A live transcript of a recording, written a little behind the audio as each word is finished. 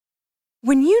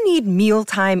When you need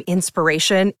mealtime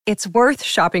inspiration, it's worth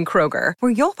shopping Kroger,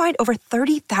 where you'll find over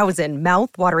 30,000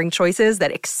 mouth-watering choices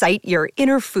that excite your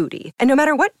inner foodie. And no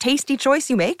matter what tasty choice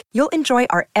you make, you'll enjoy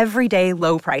our everyday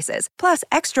low prices, plus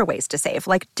extra ways to save,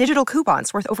 like digital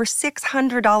coupons worth over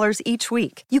 $600 each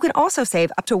week. You can also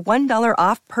save up to $1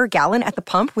 off per gallon at the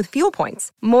pump with fuel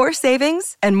points. More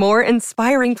savings and more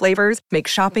inspiring flavors make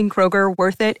shopping Kroger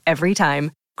worth it every time.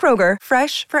 Kroger,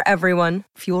 fresh for everyone.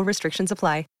 Fuel restrictions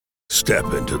apply.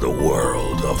 Step into the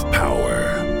world of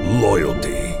power,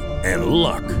 loyalty, and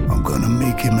luck. I'm gonna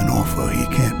make him an offer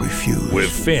he can't refuse. With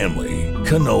family,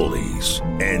 cannolis,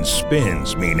 and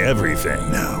spins mean everything.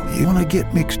 Now, you wanna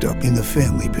get mixed up in the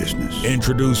family business.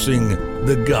 Introducing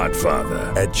The Godfather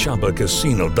at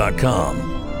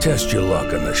ChumbaCasino.com. Test your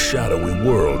luck in the shadowy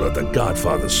world of The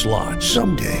Godfather slot.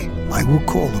 Someday, I will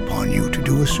call upon you to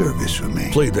do a service for me.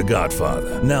 Play The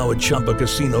Godfather, now at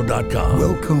ChumbaCasino.com.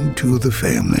 Welcome to the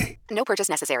family. No purchase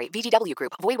necessary. VGW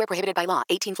Group. Void where prohibited by law.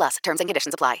 18 plus. Terms and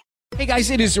conditions apply. Hey guys,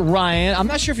 it is Ryan. I'm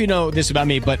not sure if you know this about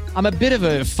me, but I'm a bit of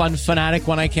a fun fanatic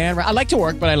when I can. I like to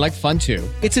work, but I like fun too.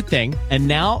 It's a thing. And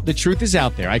now the truth is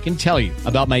out there. I can tell you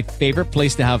about my favorite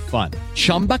place to have fun.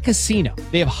 Chumba Casino.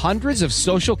 They have hundreds of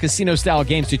social casino style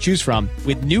games to choose from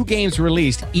with new games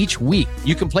released each week.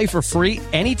 You can play for free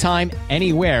anytime,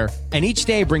 anywhere. And each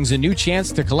day brings a new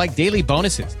chance to collect daily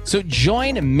bonuses. So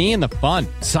join me in the fun.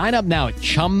 Sign up now at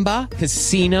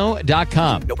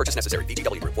ChumbaCasino.com. No purchase necessary.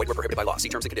 VGW Group. Void where prohibited by law. See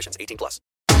terms and conditions. 18 plus.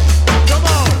 Come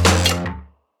on!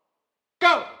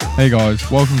 Go! Hey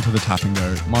guys, welcome to the Tap and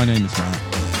Go. My name is Matt.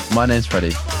 My name's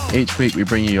Freddie. Each week we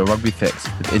bring you your rugby fix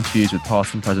with interviews with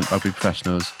past and present rugby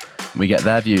professionals, and we get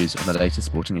their views on the latest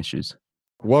sporting issues.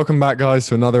 Welcome back, guys,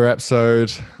 to another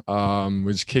episode.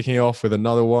 We're just kicking off with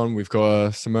another one. We've got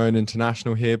a Samoan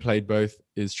international here, played both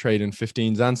his trade in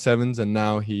 15s and 7s, and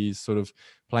now he's sort of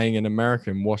playing in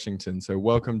America, in Washington. So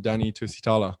welcome, Danny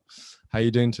Tusitala. How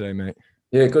you doing today, mate?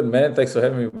 Yeah, good, man. Thanks for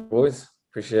having me, boys.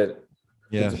 Appreciate it.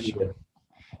 Yeah, sure.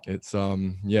 It's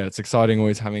exciting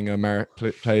always having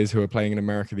players who are playing in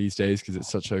America these days because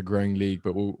it's such a growing league,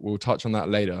 but we'll touch on that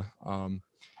later.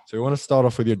 So we want to start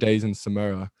off with your days in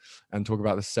Samoa and talk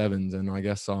about the 7s, and I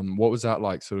guess what was that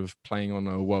like, sort of playing on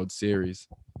a World Series?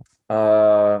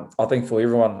 I think for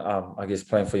everyone, I guess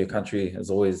playing for your country is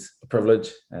always a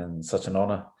privilege and such an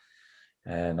honor.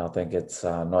 And I think it's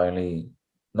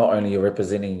not only you're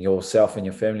representing yourself and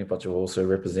your family, but you're also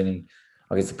representing,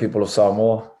 I guess, the people of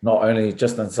Samoa, not only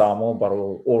just in Samoa, but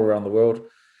all around the world.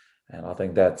 And I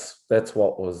think that's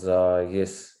what was, I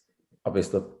guess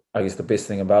the best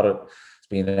thing about it is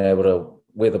being able to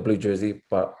wear the blue jersey,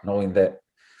 but knowing that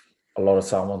a lot of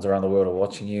Samoans around the world are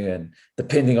watching you and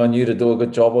depending on you to do a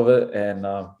good job of it. And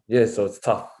so it's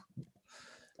tough.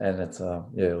 And it's,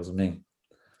 it was me.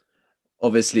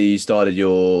 Obviously, you started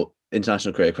your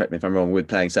international career, correct me if I'm wrong, with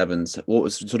playing 7s. What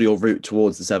was sort of your route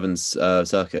towards the 7s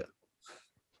circuit?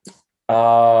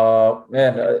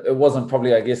 It wasn't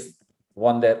probably, I guess,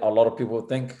 one that a lot of people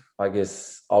think. I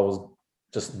guess I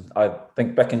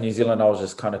think back in New Zealand, I was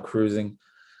just kind of cruising,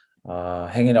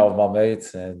 hanging out with my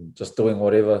mates and just doing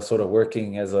whatever, sort of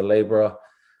working as a labourer.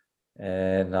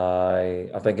 And I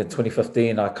think in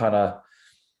 2015, I kind of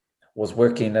was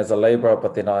working as a labourer,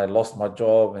 but then I lost my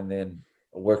job and then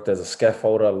worked as a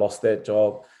scaffolder, lost that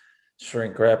job,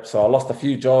 shrink wrap. So I lost a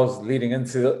few jobs leading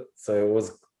into it. So it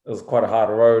was quite a hard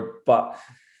road. But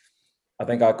I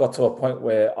think I got to a point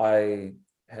where I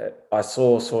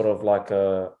saw sort of like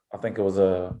it was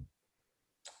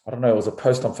a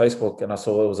post on Facebook, and I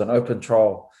saw it was an open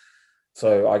trial.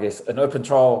 So I guess an open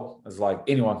trial is like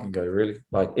anyone can go, really.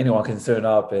 Like anyone can turn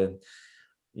up, and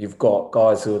you've got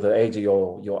guys who are the age of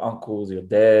your uncles, your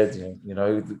dads,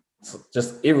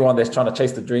 just everyone that's trying to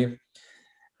chase the dream.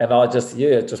 And I just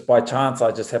by chance,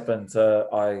 I just happened to,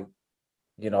 I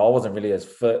wasn't really as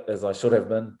fit as I should have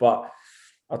been, but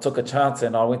I took a chance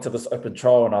and I went to this open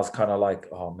trial and I was kind of like,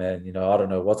 oh man, I don't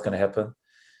know what's going to happen.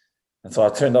 And so I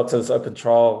turned up to this open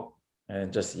trial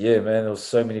and just, there was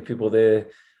so many people there.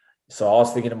 So I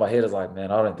was thinking in my head, I was like,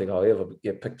 man, I don't think I'll ever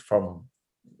get picked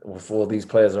with all these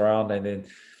players around. And then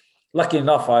lucky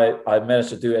enough, I managed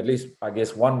to do at least, I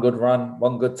guess, one good run,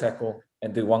 one good tackle,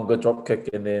 and do one good drop kick,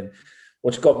 and then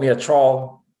which got me a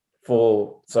trial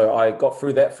so I got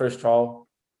through that first trial,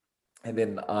 and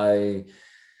then that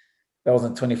was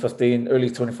in 2015, early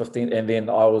 2015, and then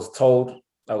I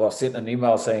got sent an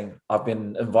email saying I've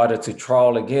been invited to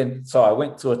trial again. So I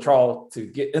went to a trial to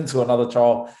get into another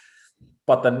trial,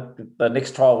 but the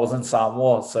next trial was in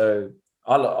Samoa. So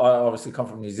I obviously come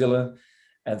from New Zealand,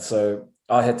 and so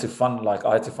I had to find my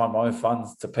own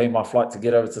funds to pay my flight to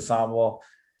get over to Samoa.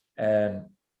 And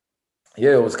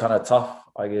it was kind of tough,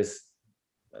 I guess,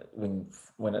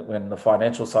 when the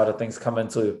financial side of things come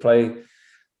into play.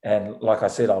 And like I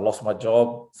said, I lost my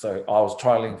job. So I was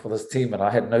trialing for this team and I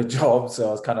had no job. So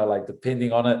I was kind of like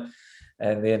depending on it.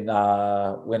 And then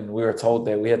when we were told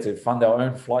that we had to fund our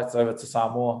own flights over to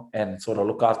Samoa and sort of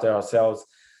look after ourselves,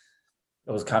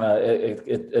 it was kind of,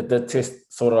 it did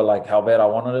test sort of like how bad I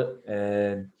wanted it.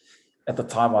 And at the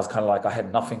time I was kind of like, I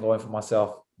had nothing going for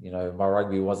myself. You know, my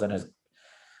rugby wasn't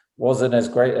as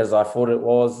great as I thought it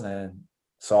was. And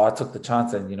so I took the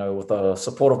chance and, you know, with the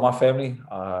support of my family,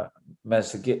 I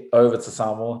managed to get over to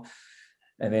Samoa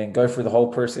and then go through the whole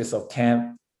process of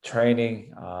camp,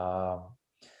 training, all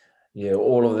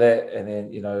of that. And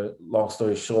then, you know, long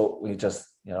story short, we just,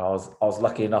 you know, I was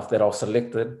lucky enough that I was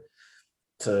selected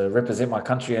to represent my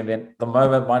country. And then the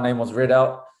moment my name was read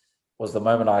out was the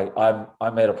moment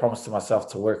I made a promise to myself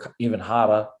to work even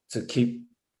harder to keep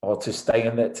or to stay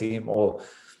in that team or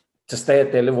to stay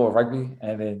at their level of rugby.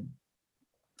 And then,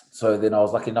 so then I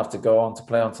was lucky enough to go on to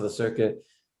play onto the circuit.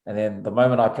 And then the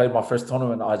moment I played my first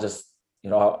tournament, I just, you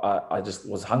know, I just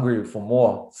was hungry for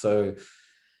more. So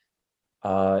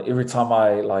every time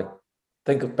I like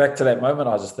think back to that moment,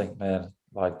 I just think, man,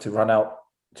 like to run out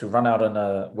on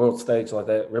a world stage like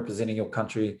that, representing your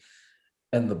country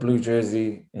in the blue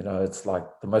jersey, you know, it's like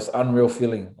the most unreal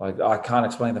feeling. Like I can't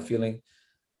explain the feeling,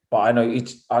 but I know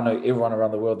everyone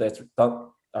around the world that's done,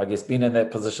 I guess, been in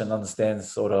that position understands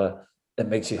sort of it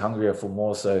makes you hungrier for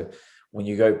more. So when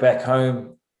you go back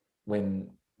home, when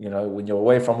you're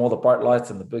away from all the bright lights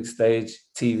and the big stage,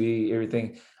 TV,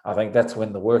 everything, I think that's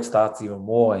when the work starts even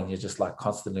more and you're just like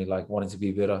constantly like wanting to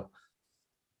be better.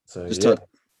 So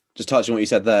just touching on what you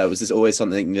said there, was this always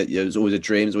something that it was always a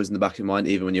dream, it was always in the back of your mind,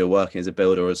 even when you were working as a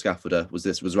builder or a scaffolder?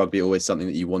 Was rugby always something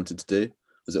that you wanted to do?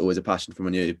 Was it always a passion from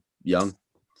when you were young?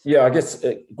 Yeah, I guess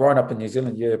growing up in New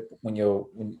Zealand,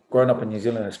 when growing up in New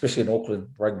Zealand, especially in Auckland,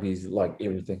 rugby is like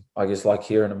everything. I guess like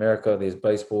here in America, there's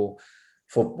baseball,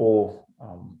 football,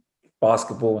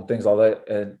 basketball and things like that.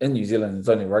 And in New Zealand, it's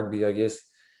only rugby, I guess.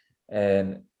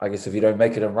 And I guess if you don't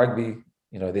make it in rugby,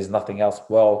 you know, there's nothing else.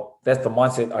 Well, that's the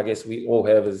mindset I guess we all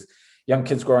have as young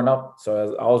kids growing up. So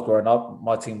as I was growing up,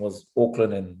 my team was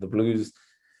Auckland and the Blues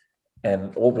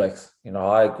and All Blacks. You know,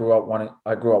 I grew up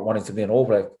wanting to be an All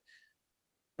Black.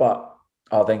 But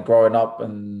I think growing up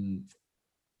and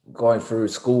going through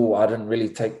school, I didn't really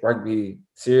take rugby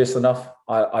serious enough.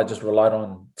 I just relied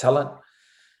on talent.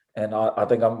 And I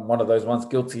think I'm one of those ones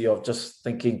guilty of just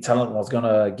thinking talent was going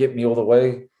to get me all the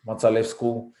way once I left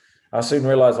school. I soon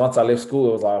realized once I left school,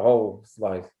 it was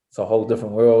like, it's a whole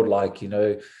different world. Like, you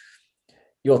know,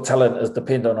 your talent is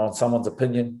dependent on someone's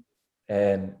opinion.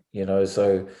 And, you know,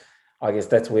 so I guess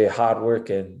that's where hard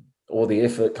work and all the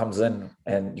effort comes in,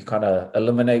 and you kind of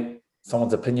eliminate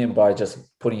someone's opinion by just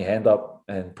putting your hand up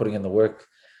and putting in the work.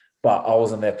 But I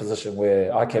was in that position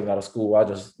where I came out of school, I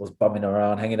just was bumming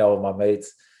around, hanging out with my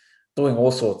mates, doing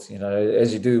all sorts, you know,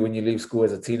 as you do when you leave school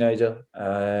as a teenager.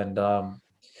 And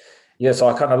so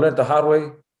I kind of learned the hard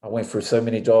way. I went through so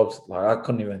many jobs, like I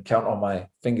couldn't even count on my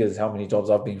fingers how many jobs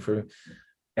I've been through.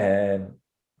 And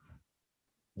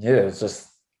yeah, it's just,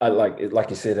 I like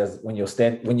you said, as when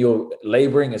you're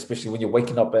laboring, especially when you're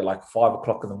waking up at like 5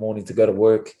 o'clock in the morning to go to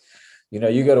work, you know,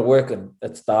 you go to work and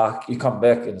it's dark, you come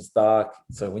back and it's dark.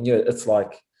 So it's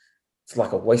like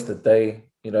a wasted day,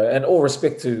 you know, and all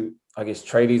respect to, I guess,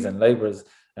 tradies and laborers.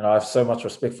 And I have so much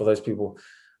respect for those people.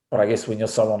 But I guess when you're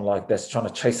someone like that's trying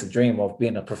to chase the dream of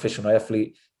being a professional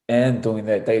athlete and doing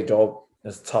that day job,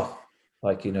 it's tough.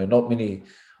 Like, you know, not many,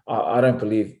 I don't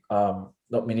believe, not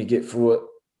many get through it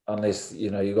unless,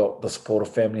 you know, you got the support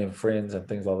of family and friends and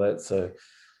things like that. So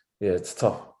yeah, it's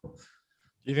tough. Do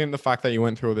you think the fact that you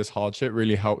went through all this hardship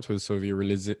really helped with sort of your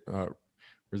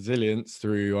resilience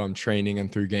through training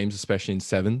and through games, especially in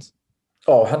sevens?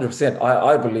 Oh, 100%.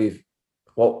 I believe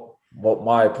what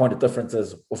my point of difference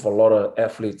is with a lot of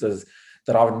athletes is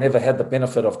that I've never had the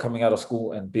benefit of coming out of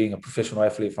school and being a professional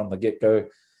athlete from the get-go.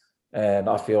 And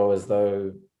I feel as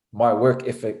though my work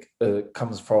ethic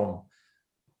comes from,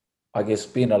 I guess,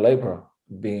 being a laborer,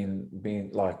 being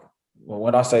like,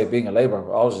 when I say being a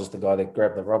laborer, I was just the guy that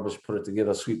grabbed the rubbish, put it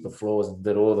together, sweep the floors and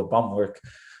did all the bum work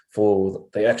for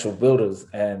the actual builders.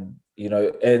 And, you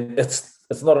know, and it's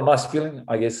not a nice feeling,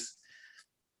 I guess.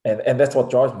 And that's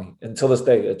what drives me. Until this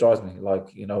day, it drives me.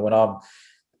 Like, you know,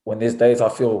 when there's days I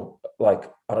feel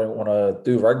like I don't want to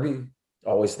do rugby, I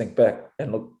always think back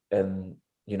and look and,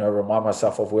 you know, remind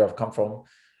myself of where I've come from.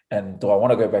 And do I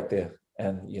want to go back there?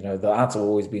 And, you know, the answer will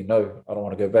always be no. I don't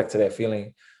want to go back to that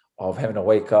feeling of having to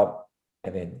wake up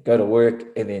and then go to work.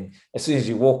 And then as soon as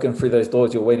you walk in through those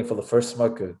doors, you're waiting for the first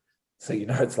smoker. So, you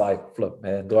know, it's like, flip,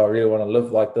 man, do I really want to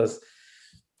live like this?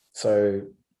 So,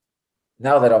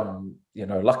 now that I'm,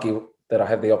 lucky that I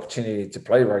have the opportunity to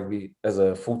play rugby as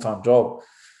a full-time job,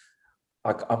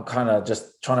 I'm kind of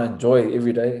just trying to enjoy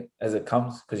every day as it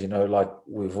comes, because like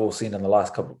we've all seen in the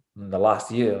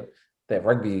last year, that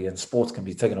rugby and sports can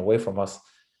be taken away from us,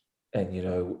 and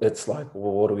it's like,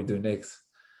 well, what do we do next?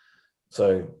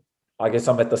 So I guess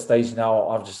I'm at the stage now.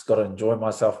 I've just got to enjoy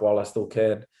myself while I still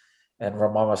can, and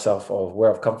remind myself of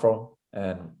where I've come from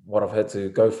and what I've had to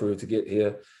go through to get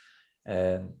here.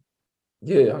 And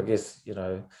yeah, I guess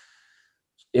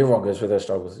everyone goes through their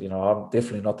struggles. I'm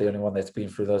definitely not the only one that's been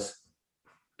through this.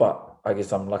 But I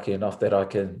guess I'm lucky enough that I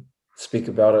can speak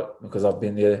about it because I've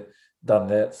been there, done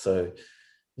that. So,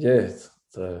 yeah, it's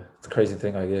a crazy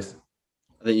thing, I guess.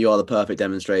 I think you are the perfect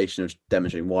demonstration of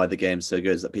demonstrating why the game's so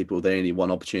good. Is that people, they only need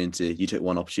one opportunity. You took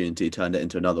one opportunity, turned it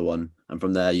into another one, and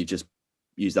from there you just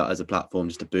use that as a platform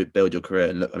just to build your career.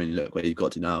 And look where you've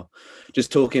got to now.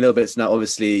 Just talking a little bit now.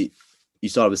 Obviously, you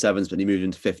started with sevens, but you moved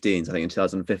into 15s. I think in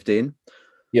 2015.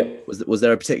 Yeah. Was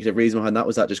there a particular reason behind that?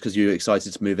 Was that just because you were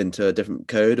excited to move into a different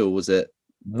code, or was it?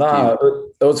 No,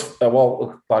 it was it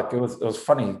was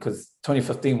funny because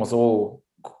 2015 was all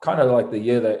kind of like the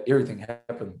year that everything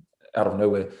happened out of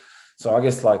nowhere. So I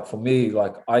guess like for me,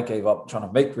 like I gave up trying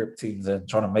to make rep teams and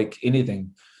trying to make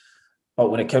anything.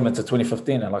 But when it came into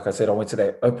 2015, and like I said, I went to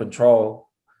that open trial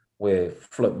where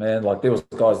flip, man, like there was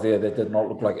guys there that did not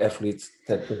look like athletes,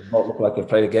 that did not look like they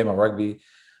played a game of rugby.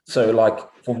 So like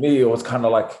for me, it was kind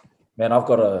of like, man, I've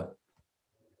got to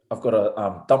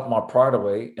dump my pride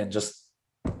away and just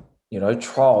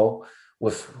trial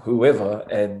with whoever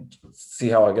and see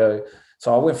how I go.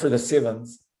 So I went through the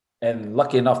sevens, and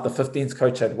lucky enough, the 15s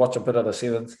coach had watched a bit of the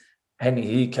sevens, and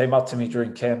he came up to me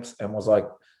during camps and was like,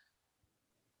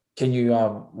 "Can you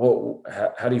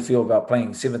how do you feel about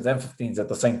playing sevens and 15s at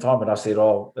the same time?" And I said,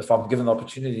 "Oh, if I'm given the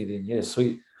opportunity, then yeah,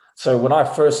 sweet." So when I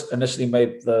first initially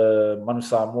made the Manu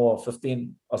Samoa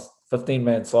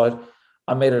 15-man side,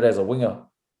 I made it as a winger.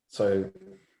 So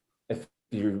if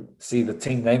you see the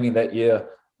team naming that year,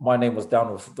 my name was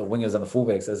down with the wingers and the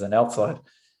fullbacks as an outside,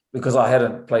 because I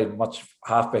hadn't played much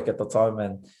halfback at the time.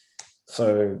 And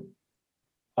so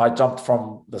I jumped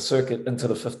from the circuit into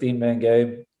the 15-man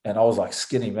game, and I was like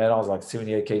skinny, man. I was like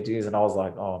 78 kgs, and I was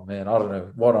like, oh man, I don't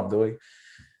know what I'm doing.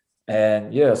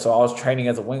 And yeah, so I was training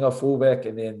as a winger, fullback,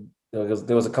 and then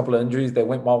there was a couple of injuries that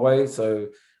went my way. So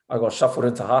I got shuffled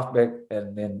into halfback.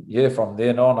 And then, yeah, from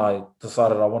then on, I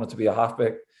decided I wanted to be a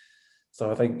halfback.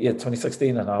 So I think,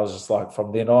 2016. And I was just like,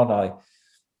 from then on,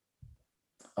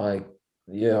 I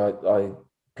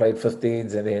played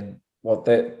 15s. And then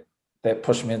that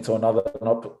pushed me into another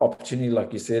opportunity,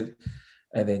 like you said.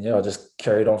 And then, I just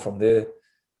carried on from there.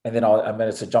 And then I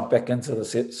managed to jump back into the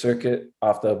circuit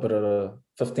after a bit of a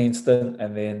 15 stint.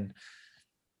 And then,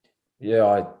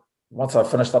 once I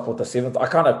finished up with the sevens, I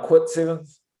kind of quit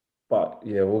sevens. But,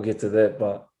 we'll get to that.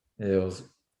 But, it was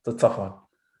a tough one.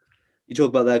 You talk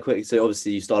about that quick. So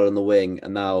obviously you started on the wing,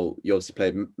 and now you obviously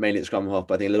played mainly at scrum half,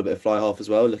 but I think a little bit of fly half as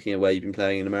well, looking at where you've been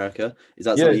playing in America. Is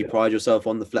that something you pride yourself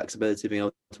on, the flexibility of being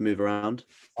able to move around?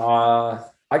 I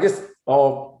guess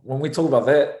when we talk about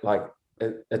that, like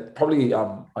it probably,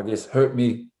 I guess, hurt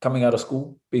me coming out of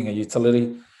school, being a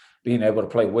utility, being able to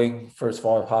play wing, first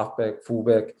five, halfback,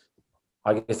 fullback.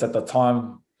 I guess at the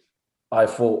time, I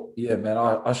thought, man,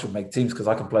 I should make teams because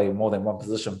I can play more than one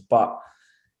position. But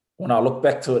when I look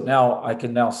back to it now, I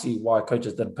can now see why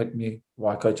coaches didn't pick me,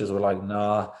 why coaches were like,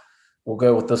 nah, we'll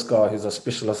go with this guy who's a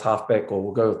specialist halfback, or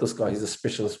we'll go with this guy who's a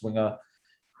specialist winger.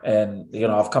 And,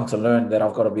 I've come to learn that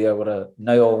I've got to be able to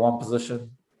nail one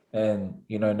position and,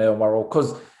 nail my role.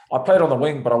 Because I played on the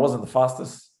wing, but I wasn't the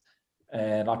fastest.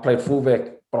 And I played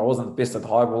fullback, but I wasn't the best at the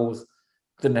high balls.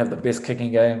 Didn't have the best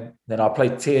kicking game. Then I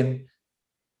played 10,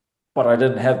 but I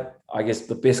didn't have, I guess,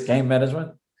 the best game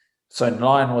management. So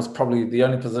 9 was probably the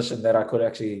only position that I could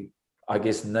actually, I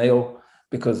guess, nail,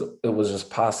 because it was just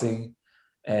passing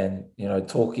and,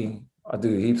 talking. I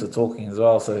do heaps of talking as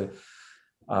well. So,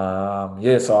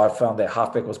 so I found that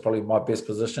halfback was probably my best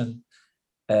position.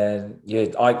 And,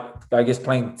 I guess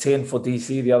playing 10 for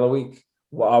DC the other week,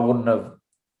 well, I wouldn't have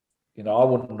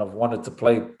wanted to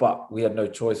play, but we had no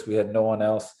choice. We had no one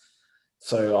else.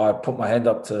 So I put my hand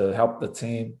up to help the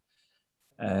team.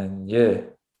 And,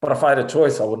 but if I had a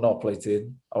choice, I would not play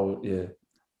 10.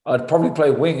 I'd probably play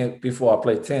wing before I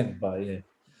play 10, but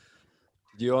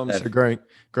So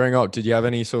growing up, did you have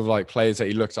any sort of like players that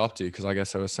you looked up to? Because I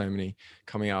guess there were so many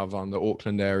coming out of the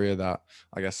Auckland area that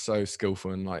I guess so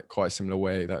skillful in like quite a similar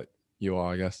way that you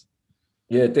are, I guess.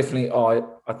 Yeah, definitely. I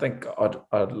think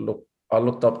I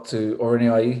looked up to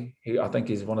Oriniai. I think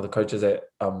he's one of the coaches at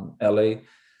LA.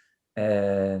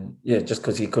 And just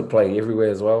because he could play everywhere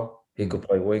as well. He could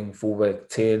play wing, fullback,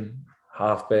 10,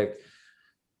 halfback.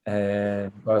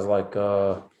 And guys like,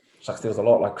 shucks, there was a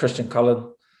lot, like Christian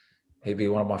Cullen. He'd be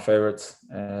one of my favorites.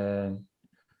 And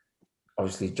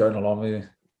obviously Jonah Lomu.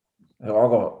 I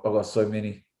got so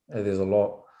many. There's a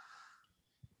lot.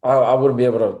 I wouldn't be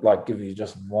able to like give you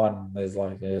just one.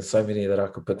 There's so many that I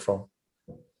could pick from.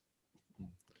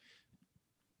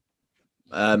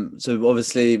 So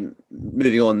obviously,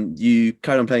 moving on, you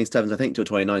carried on playing Sevens, I think, till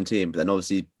 2019, but then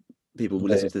obviously people will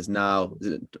listen to this now. Is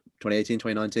it 2018,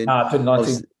 2019? 2019.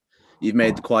 Obviously, you've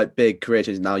made quite big career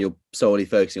changes. Now you're solely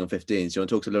focusing on 15s. Do you want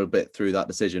to talk a little bit through that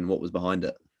decision? What was behind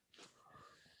it?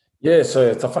 Yeah, so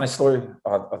it's a funny story.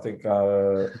 I think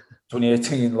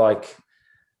 2018, like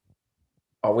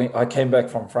I came back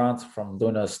from France from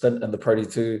doing a stint in the Pro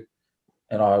D2,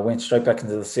 and I went straight back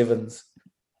into the sevens.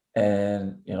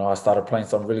 And, I started playing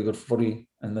some really good footy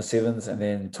in the sevens. And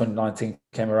then 2019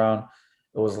 came around.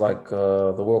 It was like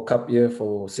the World Cup year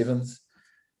for sevens.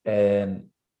 And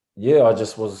yeah, I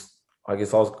was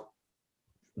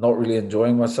not really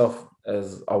enjoying myself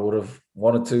as I would have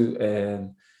wanted to.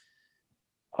 And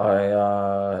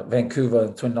Vancouver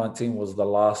in 2019 was the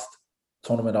last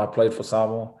tournament I played for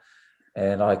Samoa.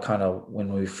 And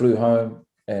when we flew home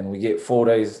and we get 4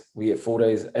 days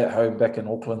at home back in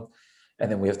Auckland. And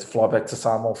then we have to fly back to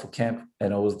Samoa for camp.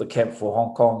 And it was the camp for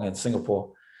Hong Kong and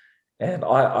Singapore. And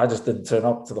I just didn't turn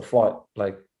up to the flight.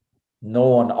 Like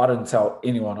I didn't tell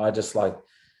anyone. I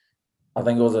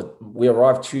think we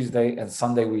arrived Tuesday and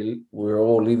Sunday we were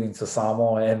all leaving to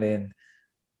Samoa. And then,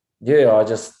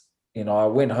 I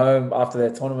went home after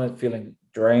that tournament feeling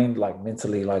drained, like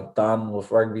mentally like done with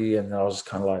rugby. And I was just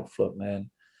kind of like, flip, man,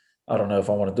 I don't know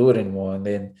if I want to do it anymore. And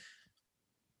then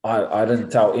I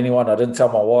didn't tell anyone. I didn't tell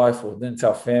my wife or didn't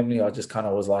tell family. I just kind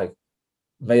of was like,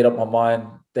 made up my mind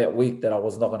that week that I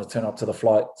was not going to turn up to the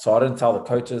flight. So I didn't tell the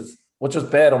coaches, which was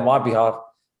bad on my behalf,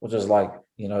 which is like,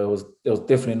 it was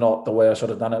definitely not the way I should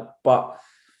have done it. But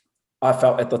I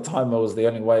felt at the time it was the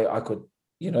only way I could,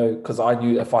 because I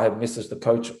knew if I had messaged the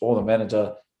coach or the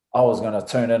manager, I was going to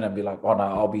turn in and be like, oh no,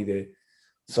 I'll be there.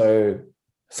 So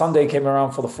Sunday came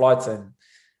around for the flights and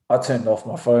I turned off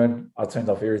my phone. I turned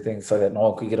off everything so that no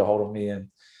one could get a hold of me. And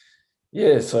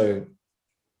yeah, so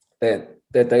that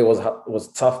day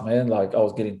was tough, man. Like I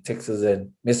was getting texts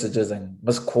and messages and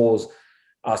missed calls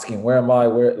asking, where am I?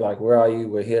 Where are you?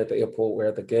 We're here at the airport. We're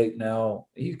at the gate now.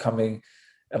 Are you coming?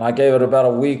 And I gave it about a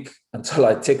week until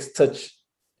I text Titch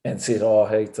and said, oh,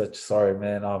 hey, Titch, sorry,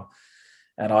 man.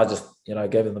 And I just,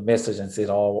 gave him the message and said,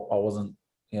 oh, I wasn't,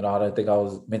 I don't think I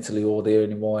was mentally all there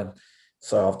anymore. And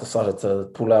so I've decided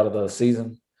to pull out of the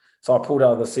season. So I pulled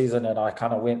out of the season and I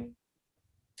kind of went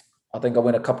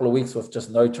a couple of weeks with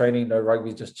just no training, no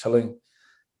rugby, just chilling.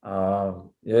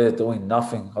 Doing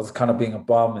nothing. I was kind of being a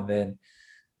bum. And then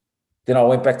I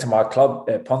went back to my club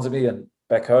at Ponsonby and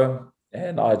back home.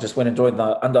 And I just went and joined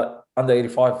the under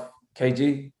 85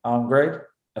 kg grade.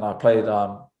 And I played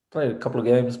a couple of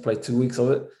games, played 2 weeks of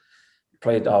it.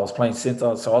 I was playing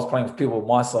centre. So I was playing with people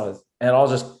my size. And I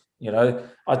was just,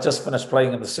 I just finished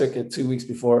playing in the circuit 2 weeks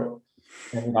before.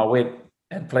 And then I went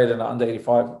and played in an under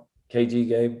 85 kg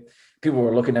game. People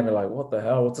were looking at me like, what the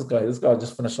hell? What's this guy? This guy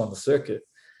just finished on the circuit.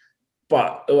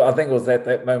 But I think it was at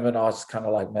that moment I was just kind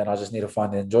of like, man, I just need to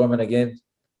find the enjoyment again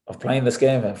of playing this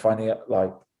game and finding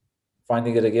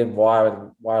it again, why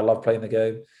I love playing the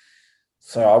game.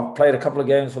 So I played a couple of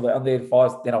games for the under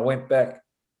 85s. Then I went back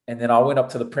and then I went up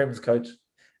to the Prem's coach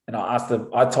and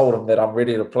I told him that I'm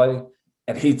ready to play.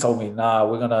 And he told me, nah,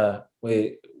 we're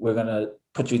gonna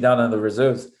put you down in the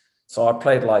reserves. So I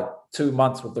played like 2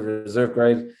 months with the reserve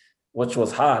grade, which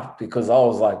was hard because I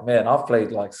was like, man, I've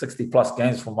played like 60 plus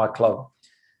games for my club.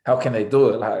 How can they do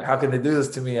it? Like, how can they do this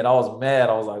to me? And I was mad.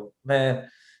 I was like, man,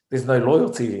 there's no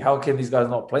loyalty. How can these guys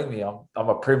not play me? I'm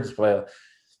a Prem's player.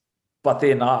 But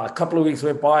then a couple of weeks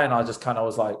went by and I just kind of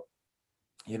was like,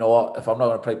 you know what? If I'm not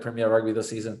going to play Premier Rugby this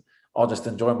season, I'll just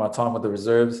enjoy my time with the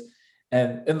reserves.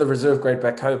 And in the reserve grade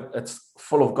back home, it's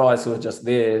full of guys who are just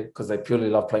there because they purely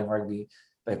love playing rugby.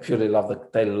 They purely love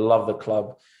the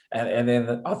club. And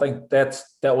then I think that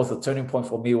was the turning point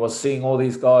for me, was seeing all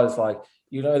these guys like,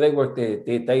 they work their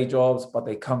day jobs, but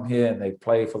they come here and they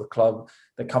play for the club.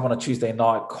 They come on a Tuesday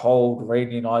night, cold,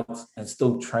 rainy nights, and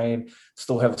still train,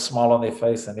 still have a smile on their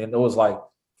face. And then it was like,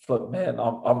 flip, man,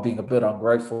 I'm being a bit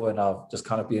ungrateful and I've just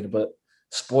kind of being a bit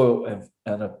spoiled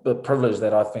and a bit privileged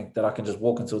that I think that I can just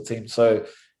walk into a team. So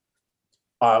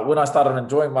when I started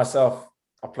enjoying myself,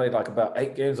 I played like about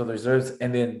 8 games of the reserves.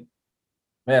 And then,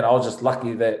 man, I was just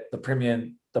lucky that the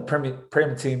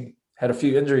Prem team had a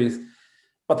few injuries,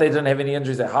 but they didn't have any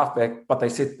injuries at halfback. But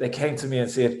they came to me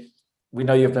and said, we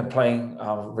know you've been playing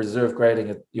reserve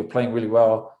grading. You're playing really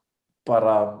well,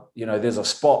 but there's a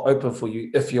spot open for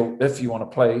you if you want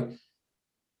to play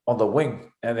on the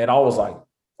wing. And then I was like,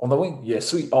 on the wing, yeah,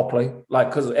 sweet, I'll play. Like,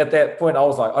 because at that point I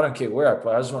was like, I don't care where I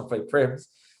play, I just want to play Prems.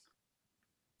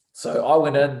 So I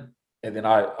went in, and then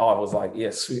I was like,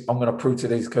 yeah, sweet, I'm going to prove to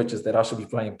these coaches that I should be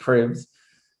playing Prems.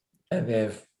 And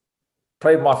then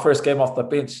played my first game off the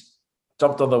bench,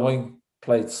 jumped on the wing,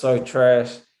 played so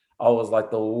trash. I was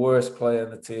like the worst player in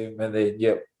the team. And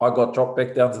then, I got dropped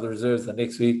back down to the reserves the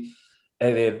next week.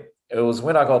 And then it was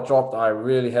when I got dropped, I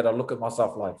really had a look at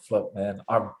myself like, flip, man,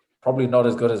 I'm probably not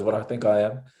as good as what I think I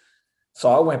am. So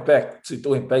I went back to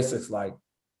doing basics. Like,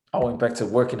 I went back to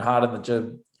working hard in the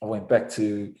gym. I went back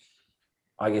to,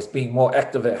 I guess, being more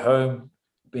active at home,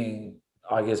 being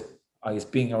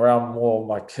around more of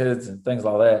my kids and things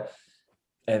like that.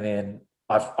 And then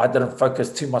I didn't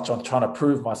focus too much on trying to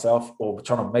prove myself or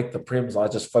trying to make the Prems. I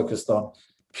just focused on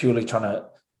purely trying to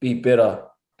be better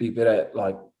at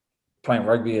like playing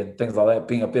rugby and things like that,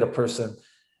 being a better person.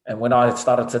 And when I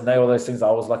started to nail those things,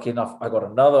 I was lucky enough, I got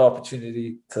another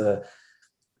opportunity to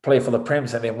play for the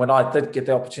Prems. And then when I did get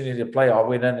the opportunity to play, I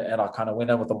went in and I kind of went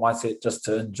in with the mindset just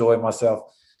to enjoy myself,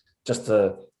 just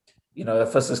to,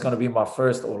 if this is going to be my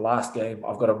first or last game,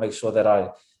 I've got to make sure that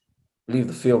I leave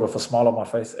the field with a smile on my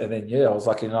face. And then, I was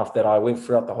lucky enough that I went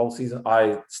throughout the whole season.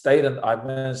 I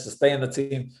managed to stay in the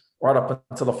team right up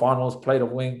until the finals, played on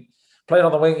the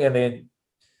wing, and then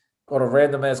got a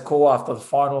random ass call after the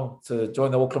final to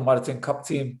join the Auckland Mitre 10 Cup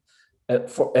team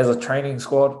as a training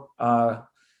squad. And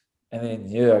then,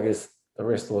 I guess the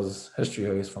rest was history,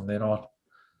 I guess, from then on.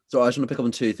 So I just want to pick up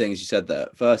on two things you said there.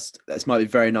 First, this might be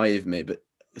very naive of me, but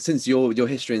since your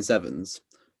history in sevens,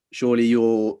 surely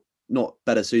you're not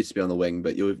better suited to be on the wing,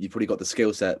 but you've probably got the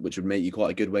skill set which would make you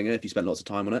quite a good winger if you spent lots of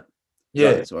time on it.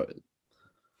 Yeah.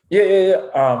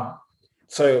 Yeah.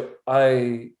 So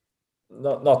I,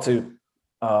 not to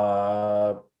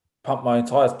pump my own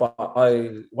tires, but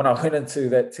when I went into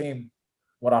that team,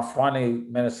 when I finally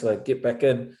managed to get back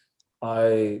in,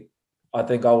 I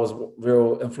think I was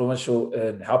real influential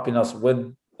in helping us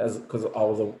win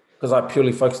because I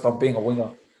purely focused on being a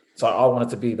winger. So I wanted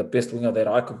to be the best winger that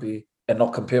I could be and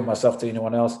not compare myself to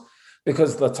anyone else.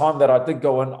 Because the time that I did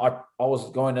go in, I was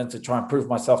going in to try and prove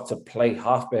myself to play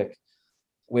halfback,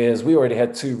 whereas we already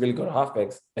had two really good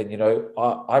halfbacks. And,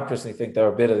 I personally think they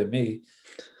were better than me.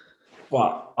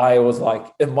 But I was like,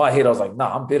 in my head, I was like,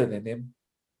 nah, I'm better than them.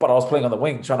 But I was playing on the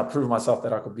wing, trying to prove myself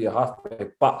that I could be a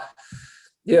halfback. But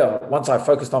once I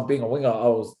focused on being a winger, I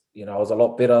was a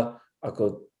lot better. I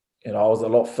was a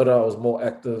lot fitter. I was more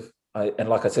active. And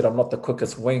like I said, I'm not the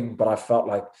quickest wing, but I felt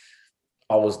like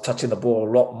I was touching the ball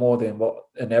a lot more than what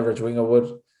an average winger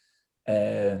would.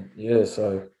 And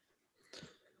so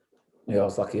I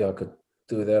was lucky I could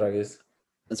do that, I guess.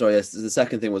 And sorry, yes, the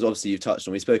second thing was obviously you've touched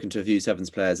on. We've spoken to a few sevens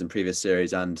players in previous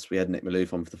series, and we had Nick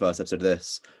Maloof on for the first episode of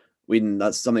this.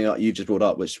 That's something that you've just brought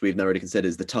up, which we've never really considered,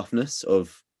 is the toughness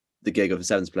of the gig of a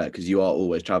sevens player, because you are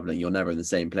always traveling. You're never in the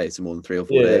same place for more than 3 or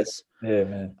 4 days. Yeah,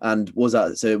 man. And was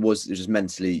that, so it was just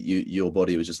mentally, your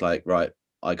body was just like, right,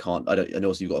 I don't, and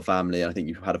also you've got a family, and I think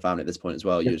you've had a family at this point as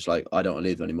well. You're just like, I don't want to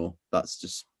leave them anymore. That's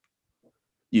just,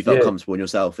 you felt comfortable in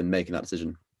yourself in making that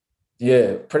decision.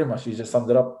 Yeah, pretty much. You just summed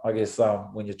it up. I guess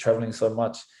when you're traveling so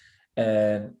much,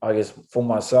 and I guess for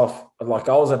myself, like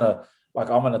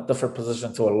I'm in a different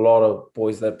position to a lot of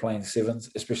boys that are playing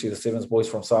sevens, especially the sevens boys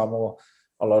from Samoa.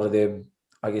 A lot of them,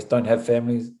 I guess, don't have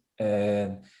families,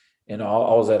 and I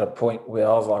was at a point where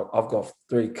I was like, I've got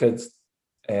 3 kids,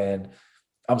 and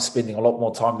I'm spending a lot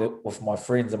more time with my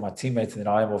friends and my teammates than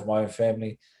I am with my own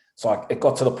family. So it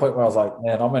got to the point where I was like,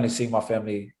 man, I'm only seeing my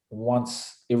family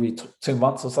once every 2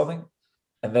 months or something.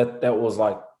 And that was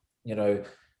like,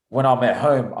 when I'm at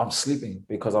home, I'm sleeping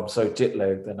because I'm so jet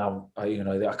lagged, and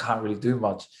I can't really do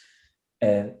much.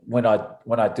 And when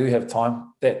I do have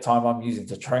time, that time I'm using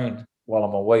to train while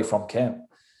I'm away from camp.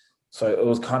 So it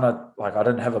was kind of like I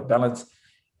didn't have a balance.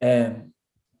 And,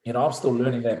 I'm still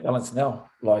learning that balance now,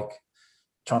 like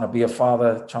trying to be a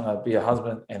father, trying to be a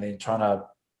husband, and then trying to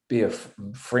be a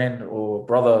friend or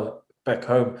brother back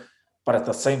home. But at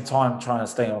the same time, trying to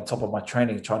stay on top of my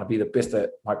training, trying to be the best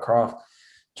at my craft,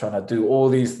 trying to do all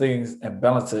these things and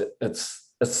balance it. It's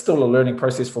still a learning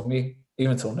process for me,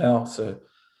 even till now. So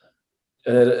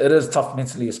it is tough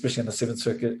mentally, especially in the 7th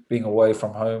circuit, being away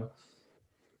from home.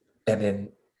 And then,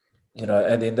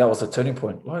 and then that was a turning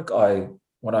point. Like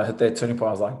when I hit that turning point,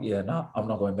 I was like, I'm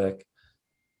not going back.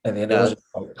 And then it was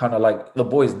just kind of like the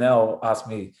boys now ask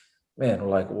me, man,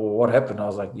 like, well, what happened? I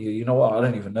was like, you know what? I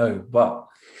don't even know. But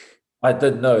I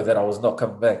did know that I was not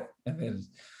coming back. And then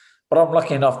but I'm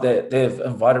lucky enough that they've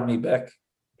invited me back,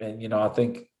 and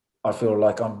I feel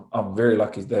like I'm very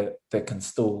lucky that they can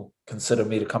still consider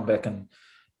me to come back and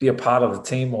be a part of the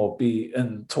team or be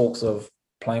in talks of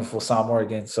playing for Samoa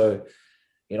again. So,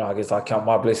 I guess I count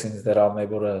my blessings that I'm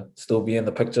able to still be in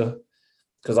the picture,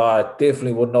 because I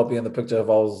definitely would not be in the picture if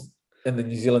I was in the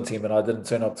New Zealand team and I didn't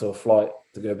turn up to a flight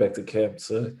to go back to camp.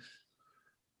 So,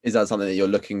 is that something that you're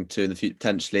looking to in the future,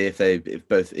 potentially, if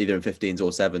both either in 15s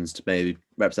or sevens to maybe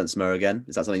represent Samoa again?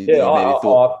 Is that something that you maybe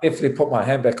thought? I definitely put my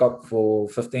hand back up for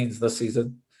 15s this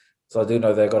season. So I do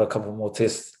know they got a couple more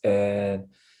tests, and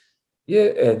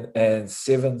and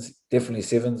sevens, definitely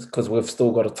sevens, because we've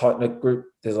still got a tight knit group.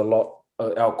 There's a lot.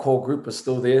 Our core group is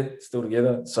still there, still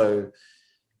together. So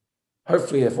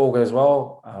hopefully, if all goes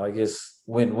well, I guess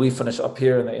when we finish up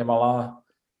here in the MLR,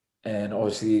 and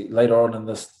obviously later on in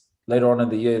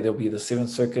the year there'll be the seventh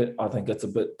circuit. I think it's a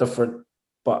bit different,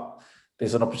 but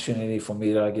there's an opportunity for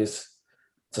me to, I guess,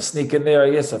 to sneak in there. I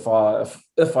guess if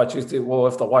I choose to, well,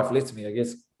 if the wife lets me, I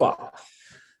guess. But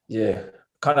yeah,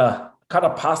 kind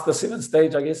of past the seventh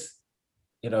stage, I guess.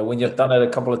 When you've done it a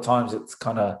couple of times, it's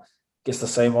kind of gets the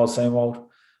same old,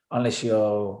 unless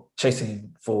you're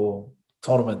chasing for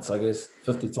tournaments, I guess,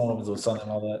 50 tournaments or something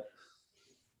like that.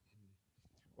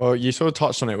 Well, you sort of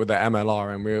touched on it with the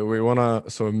MLR, and we want to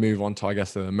sort of move on to, I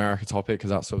guess, the America topic,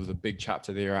 because that's sort of the big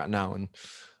chapter that you're at now. And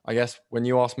I guess when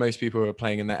you ask most people who are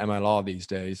playing in the MLR these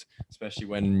days, especially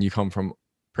when you come from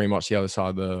pretty much the other side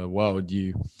of the world,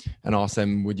 and ask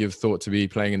them, would you have thought to be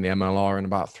playing in the MLR in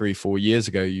about 3-4 years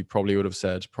ago? You probably would have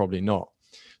said probably not.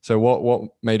 So what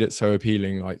made it so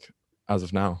appealing, like, as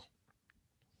of now?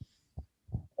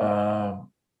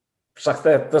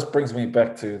 This brings me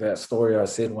back to that story I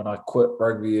said when I quit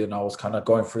rugby and I was kind of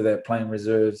going through that playing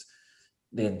reserves,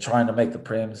 then trying to make the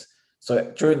prems.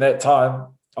 So during that time,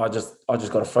 I just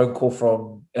got a phone call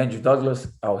from Andrew Douglas,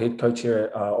 our head coach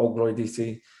here at Old Glory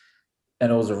DC,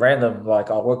 and it was a random.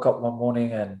 Like, I woke up one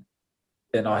morning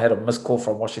and I had a missed call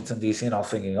from Washington DC, and I was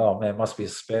thinking, oh man, must be a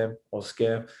spam or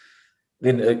scam.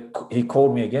 Then he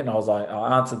called me again.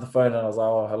 I answered the phone and I was like,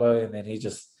 oh, hello. And then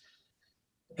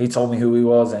he told me who he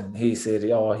was, and he said,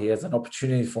 oh, he has an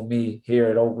opportunity for me here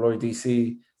at Old Glory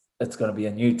DC. It's going to be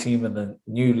a new team in the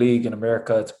new league in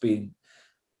America.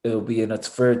 It'll be in its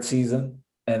third season.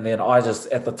 And then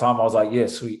at the time, I was like, yeah,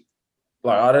 sweet.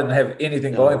 Like, I didn't have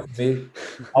anything going for me.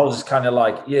 I was just kind of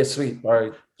like, yeah, sweet,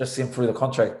 bro. Just send through the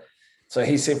contract. So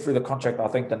he sent through the contract, I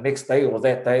think the next day or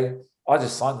that day. I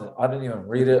just signed it. I didn't even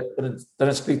read it.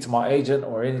 Didn't speak to my agent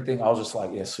or anything. I was just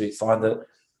like, yeah, sweet, signed it.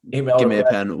 Emailed Give me a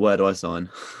pen. Where do I sign?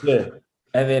 Yeah.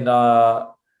 And then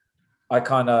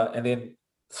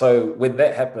so when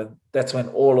that happened, that's when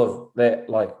all of that,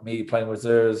 like me playing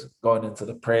reserves, going into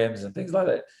the prems and things like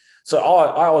that. So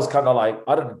I was kind of like,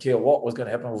 I didn't care what was going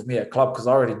to happen with me at club, because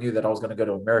I already knew that I was going to go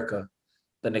to America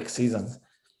the next season.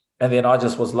 And then I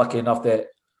just was lucky enough that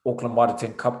Auckland Mitre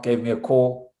 10 Cup gave me a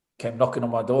call, came knocking on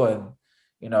my door,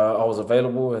 and I was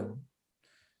available, and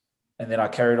then I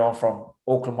carried on from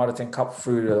Auckland Mitre 10 Cup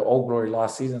through to Old Glory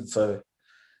last season. So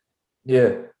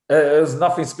yeah, it was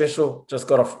nothing special. Just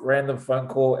got a random phone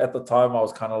call. At the time, I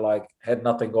was kind of like, had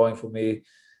nothing going for me,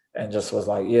 and just was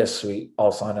like, yeah, sweet,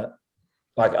 I'll sign it.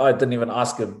 Like, I didn't even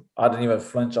ask him. I didn't even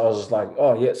flinch. I was just like,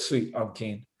 oh yeah, sweet, I'm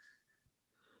keen.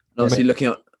 Obviously, looking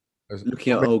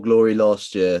at Old Glory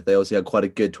last year, they obviously had quite a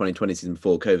good 2020 season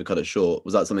before COVID cut it short.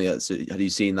 Was that something had you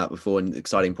seen that before, and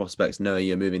exciting prospects, knowing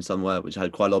you're moving somewhere which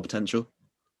had quite a lot of potential?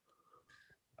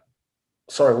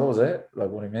 Sorry, what was that? Like,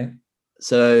 what do you mean?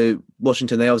 So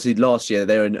Washington, they obviously last year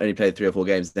they only played 3 or 4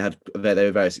 games. They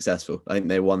were very successful. I think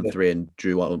they won 3 and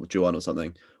drew one or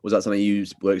something. Was that something you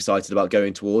were excited about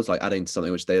going towards, like adding to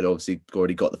something which they had obviously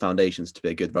already got the foundations to be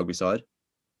a good rugby side?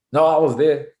 No, I was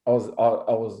there. I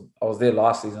was there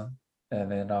last season,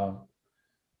 and then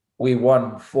we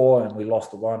won 4 and we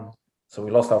lost 1. So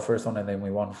we lost our first one and then we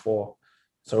won 4.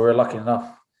 So we were lucky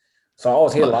enough. So I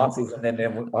was here last season, and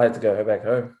then I had to go back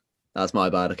home. That's my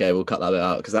bad. Okay, we'll cut that bit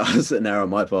out because that was an error on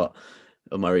my part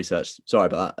of my research. Sorry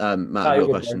about that. Matt, your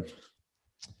question.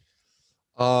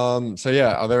 So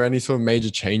yeah, are there any sort of major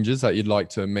changes that you'd like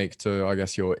to make to, I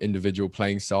guess, your individual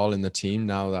playing style in the team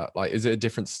now that, like, is it a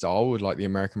different style with like the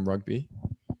American rugby?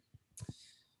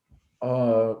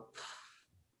 I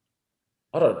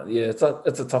don't know. Yeah, it's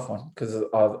a tough one, because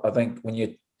I think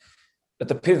it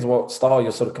depends what style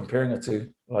you're sort of comparing it to.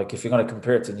 Like, if you're going to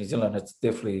compare it to New Zealand, it's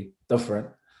definitely different.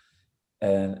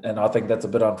 And I think that's a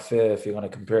bit unfair if you're going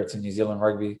to compare it to New Zealand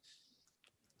rugby.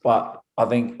 But I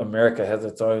think America has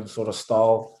its own sort of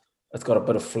style. It's got a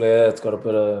bit of flair. It's got a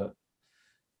bit of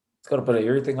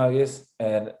everything, I guess.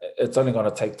 And it's only going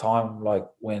to take time. Like,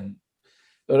 when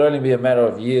it'll only be a matter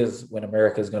of years when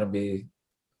America is going to be,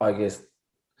 I guess,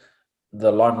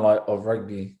 the limelight of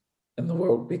rugby in the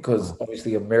world, because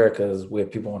obviously America is where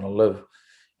people want to live.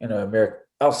 You know, America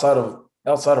outside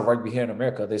of rugby here in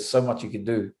America, there's so much you can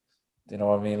do. You know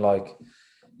what I mean? Like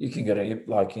you can go to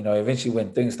eventually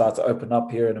when things start to open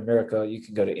up here in America, you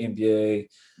can go to NBA,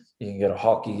 you can go to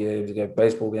hockey games, you can go to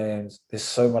baseball games. There's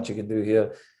so much you can do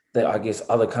here that I guess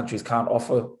other countries can't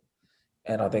offer.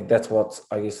 And I think that's what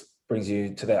I guess brings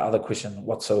you to that other question: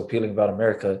 what's so appealing about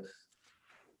America?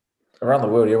 Around the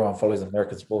world, everyone follows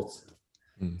American sports.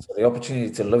 So the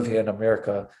opportunity to live here in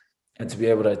America and to be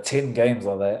able to attend games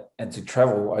like that and to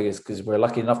travel, I guess, because we're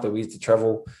lucky enough that we used to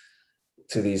travel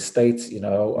to these states. You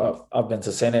know, I've been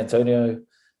to San Antonio,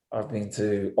 I've been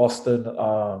to Austin.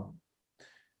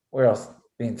 Where else?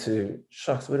 Been to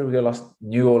where did we go last?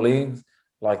 New Orleans.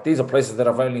 Like these are places that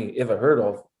I've only ever heard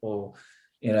of, or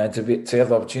you know, and to have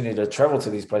the opportunity to travel to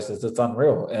these places, it's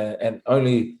unreal, and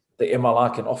only the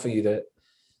MLR can offer you that.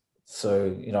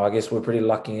 So, you know, I guess we're pretty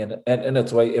lucky, and in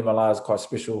its way, MLR is quite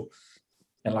special.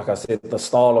 And like I said, the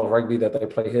style of rugby that they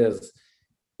play here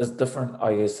is different.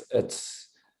 I guess it's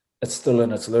still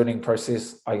in its learning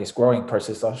process, I guess growing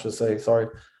process, I should say, sorry.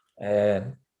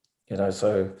 And, you know,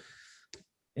 so,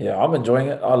 yeah, I'm enjoying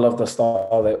it. I love the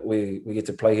style that we get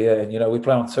to play here. And, you know, we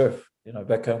play on turf. You know,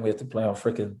 back home we have to play on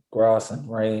freaking grass and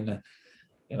rain. And,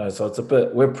 you know, so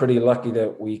we're pretty lucky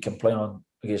that we can play on,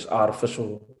 I guess,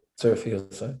 artificial turf here.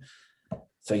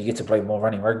 So you get to play more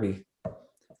running rugby.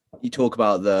 You talk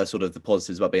about the sort of the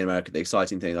positives about being American, the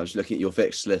exciting things. I was looking at your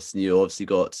fixture list, and you obviously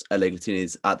got LA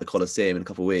Glutinis at the Coliseum in a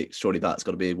couple of weeks. Surely that's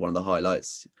got to be one of the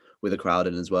highlights with a crowd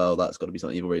in as well. That's got to be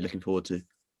something you're really looking forward to.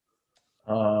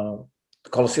 The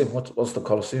Coliseum. What's the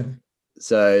Coliseum?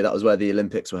 So that was where the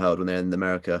Olympics were held when they're in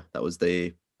America. That was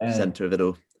the center of it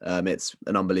all. It's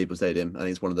an unbelievable stadium. I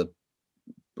think it's one of the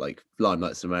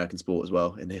limelights of American sport as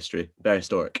well in history. Very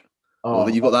historic. Oh,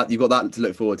 you've got that to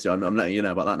look forward to. I'm letting you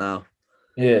know about that now.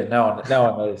 Yeah, now I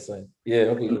know. So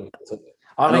yeah, I think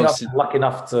I've been lucky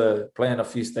enough to play in a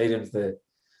few stadiums there,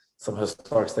 some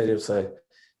historic stadiums. So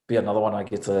be another one I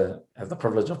get to have the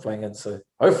privilege of playing in. So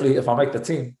hopefully, if I make the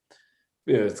team,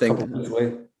 yeah, it's a couple of months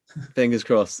away. Fingers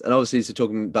crossed. And obviously, so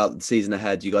talking about the season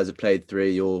ahead, you guys have played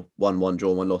 3. You're 1-1,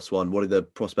 drawn 1, lost 1. What are the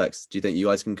prospects? Do you think you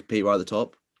guys can compete right at the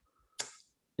top?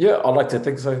 Yeah, I'd like to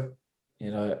think so.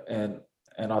 You know, and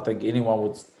I think anyone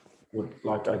would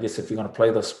like. I guess if you're going to play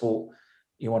the sport,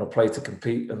 you want to play to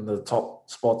compete in the top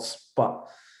spots. But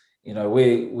you know,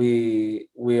 we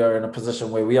are in a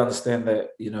position where we understand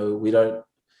that, you know, we don't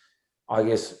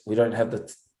have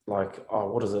the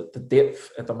the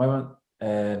depth at the moment.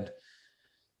 And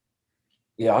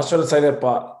yeah, I shouldn't say that,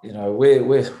 but you know,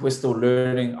 we're still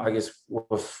learning. I guess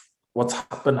with what's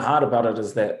been hard about it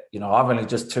is that, you know, I've only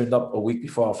just turned up a week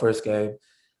before our first game.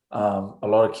 A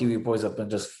lot of Kiwi boys have been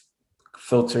just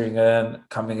filtering in,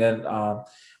 coming in.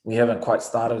 We haven't quite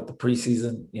started the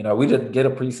preseason. You know, we didn't get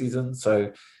a preseason,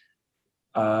 so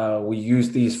we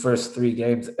used these first 3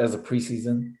 games as a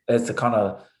preseason, as to kind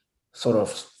of sort of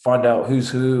find out who's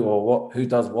who or who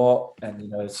does what. And, you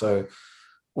know, so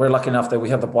we're lucky enough that we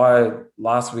had the bye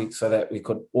last week so that we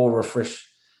could all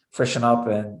freshen up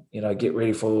and, you know, get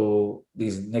ready for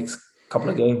these next couple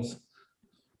of games.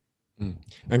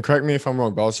 And correct me if I'm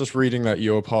wrong, but I was just reading that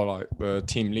you're part of like the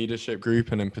team leadership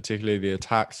group, and in particularly the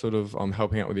attack, sort of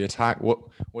helping out with the attack. What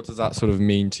does that sort of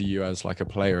mean to you as like a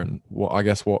player, and what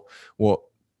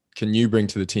can you bring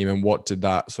to the team, and what did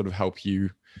that sort of help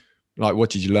you? Like, what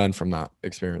did you learn from that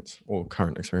experience or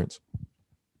current experience?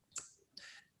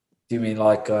 Do you mean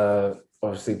like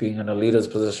obviously being in a leader's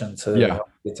position to help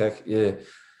the attack? Yeah.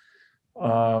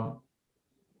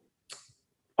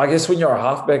 I guess when you're a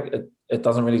halfback, it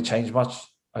doesn't really change much.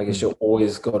 I guess you're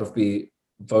always got to be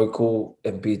vocal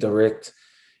and be direct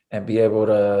and be able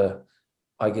to,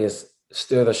 I guess,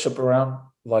 stir the ship around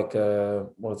like a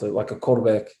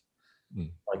quarterback.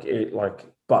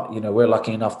 But you know, we're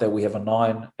lucky enough that we have a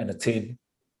 9 and a 10,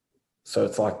 so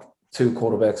it's like 2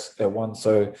 quarterbacks at one.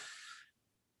 So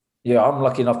yeah, I'm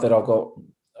lucky enough that I've got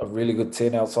a really good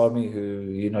 10 outside me who,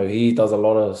 you know, he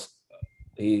drives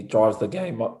the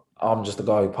game. I'm just the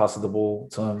guy who passes the ball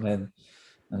to him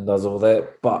and does all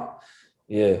that. But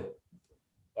yeah,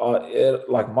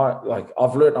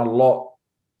 I've learned a lot.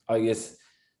 I guess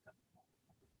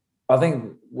I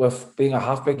think with being a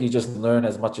halfback, you just learn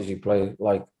as much as you play.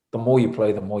 Like the more you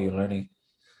play, the more you're learning.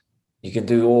 You can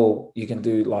do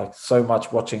like so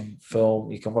much watching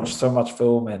film. You can watch so much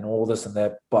film and all this and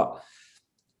that. But I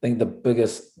think the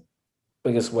biggest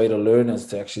way to learn is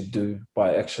to actually do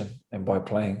by action and by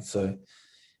playing. So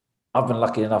I've been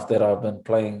lucky enough that I've been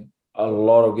playing a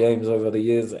lot of games over the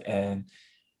years, and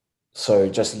So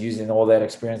just using all that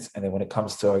experience, and then when it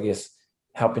comes to, I guess,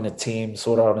 helping a team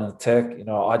sort out an attack,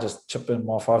 I just chip in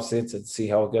my 5 cents and see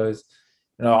how it goes.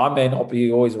 I may not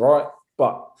be always right,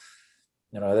 but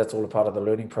that's all a part of the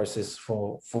learning process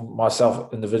for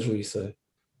myself individually. So,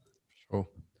 Sure.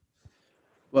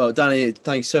 Well, Danny,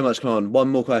 thanks so much. Come on, one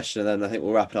more question, and then I think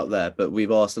we'll wrap it up there. But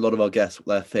we've asked a lot of our guests what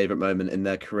their favourite moment in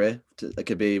their career. It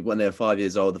could be when they were 5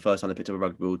 years old, the first time they picked up a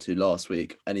rugby ball, to last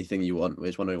week. Anything you want. We're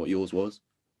just wondering what yours was.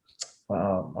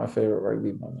 My favourite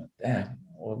rugby moment. Damn,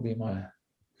 what would be my?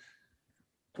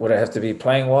 Would it have to be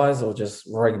playing wise or just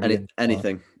rugby?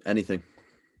 Anything. I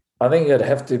think it'd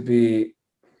have to be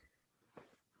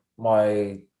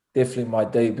definitely my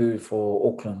debut for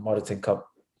Auckland Mitre 10 Cup,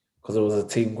 because it was a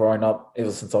team growing up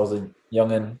ever since I was a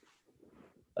youngin'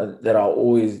 that I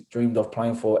always dreamed of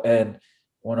playing for. And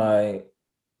when I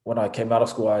came out of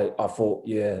school, I thought,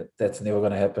 yeah, that's never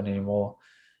going to happen anymore.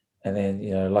 And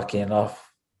then, lucky enough,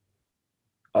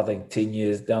 I think 10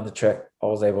 years down the track, I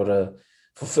was able to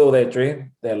fulfill that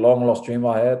dream, that long lost dream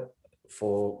I had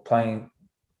for playing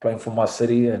for my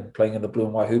city and playing in the blue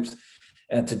and white hoops,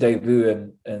 and to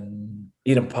debut in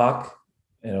Eden Park.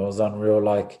 It was unreal.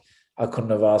 Like, I couldn't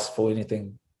have asked for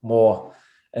anything more.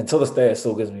 And to this day, it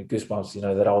still gives me goosebumps,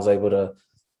 that I was able to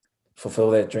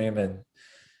fulfill that dream. And,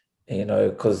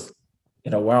 because,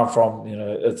 where I'm from,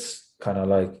 it's kind of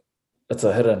like, it's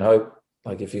a hidden hope.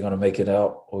 Like, if you're going to make it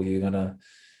out, or you're going to,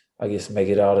 I guess, make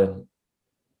it out and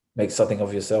make something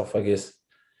of yourself, I guess.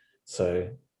 So,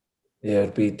 yeah,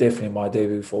 it'd be definitely my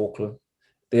debut for Auckland.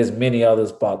 There's many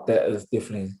others, but that is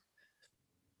definitely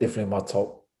my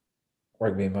top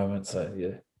rugby moment. So,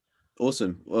 yeah.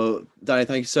 Awesome. Well, Danny,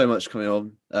 thank you so much for coming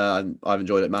on. I've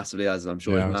enjoyed it massively, as I'm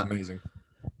sure. Yeah, it was amazing.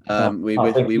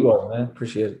 Thank you all, man.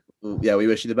 Appreciate it. Yeah, we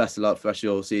wish you the best of luck for the rest of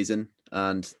your season.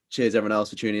 And cheers, everyone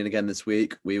else, for tuning in again this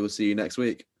week. We will see you next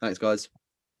week. Thanks, guys.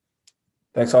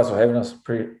 Thanks, guys, for having us.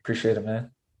 Appreciate it,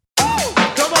 man.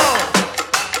 Come on.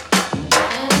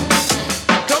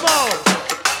 Come on.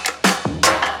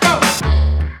 Go.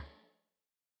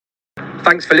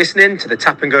 Thanks for listening to the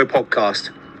Tap and Go podcast.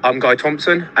 I'm Guy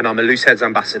Thompson, and I'm a Looseheads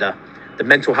ambassador, the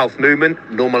mental health movement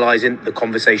normalising the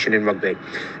conversation in rugby.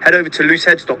 Head over to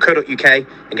looseheads.co.uk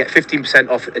and get 15%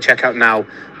 off at the checkout now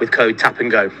with code Tap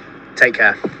and Go. Take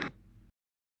care.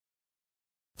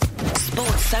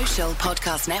 Sports Social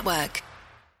Podcast Network.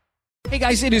 Hey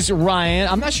guys, it is Ryan.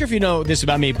 I'm not sure if you know this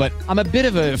about me, but I'm a bit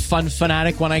of a fun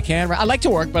fanatic when I can. I like to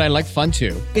work, but I like fun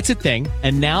too. It's a thing.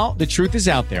 And now the truth is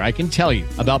out there. I can tell you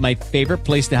about my favorite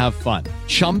place to have fun.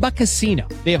 Chumba Casino.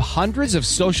 They have hundreds of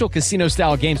social casino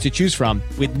style games to choose from,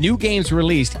 with new games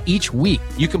released each week.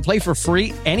 You can play for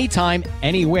free anytime,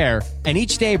 anywhere. And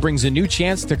each day brings a new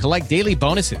chance to collect daily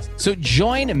bonuses. So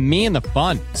join me in the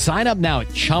fun. Sign up now at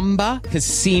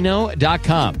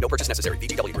ChumbaCasino.com. No purchase necessary.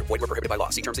 VGW Group. Void where prohibited by law.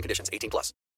 See terms and conditions. 18+.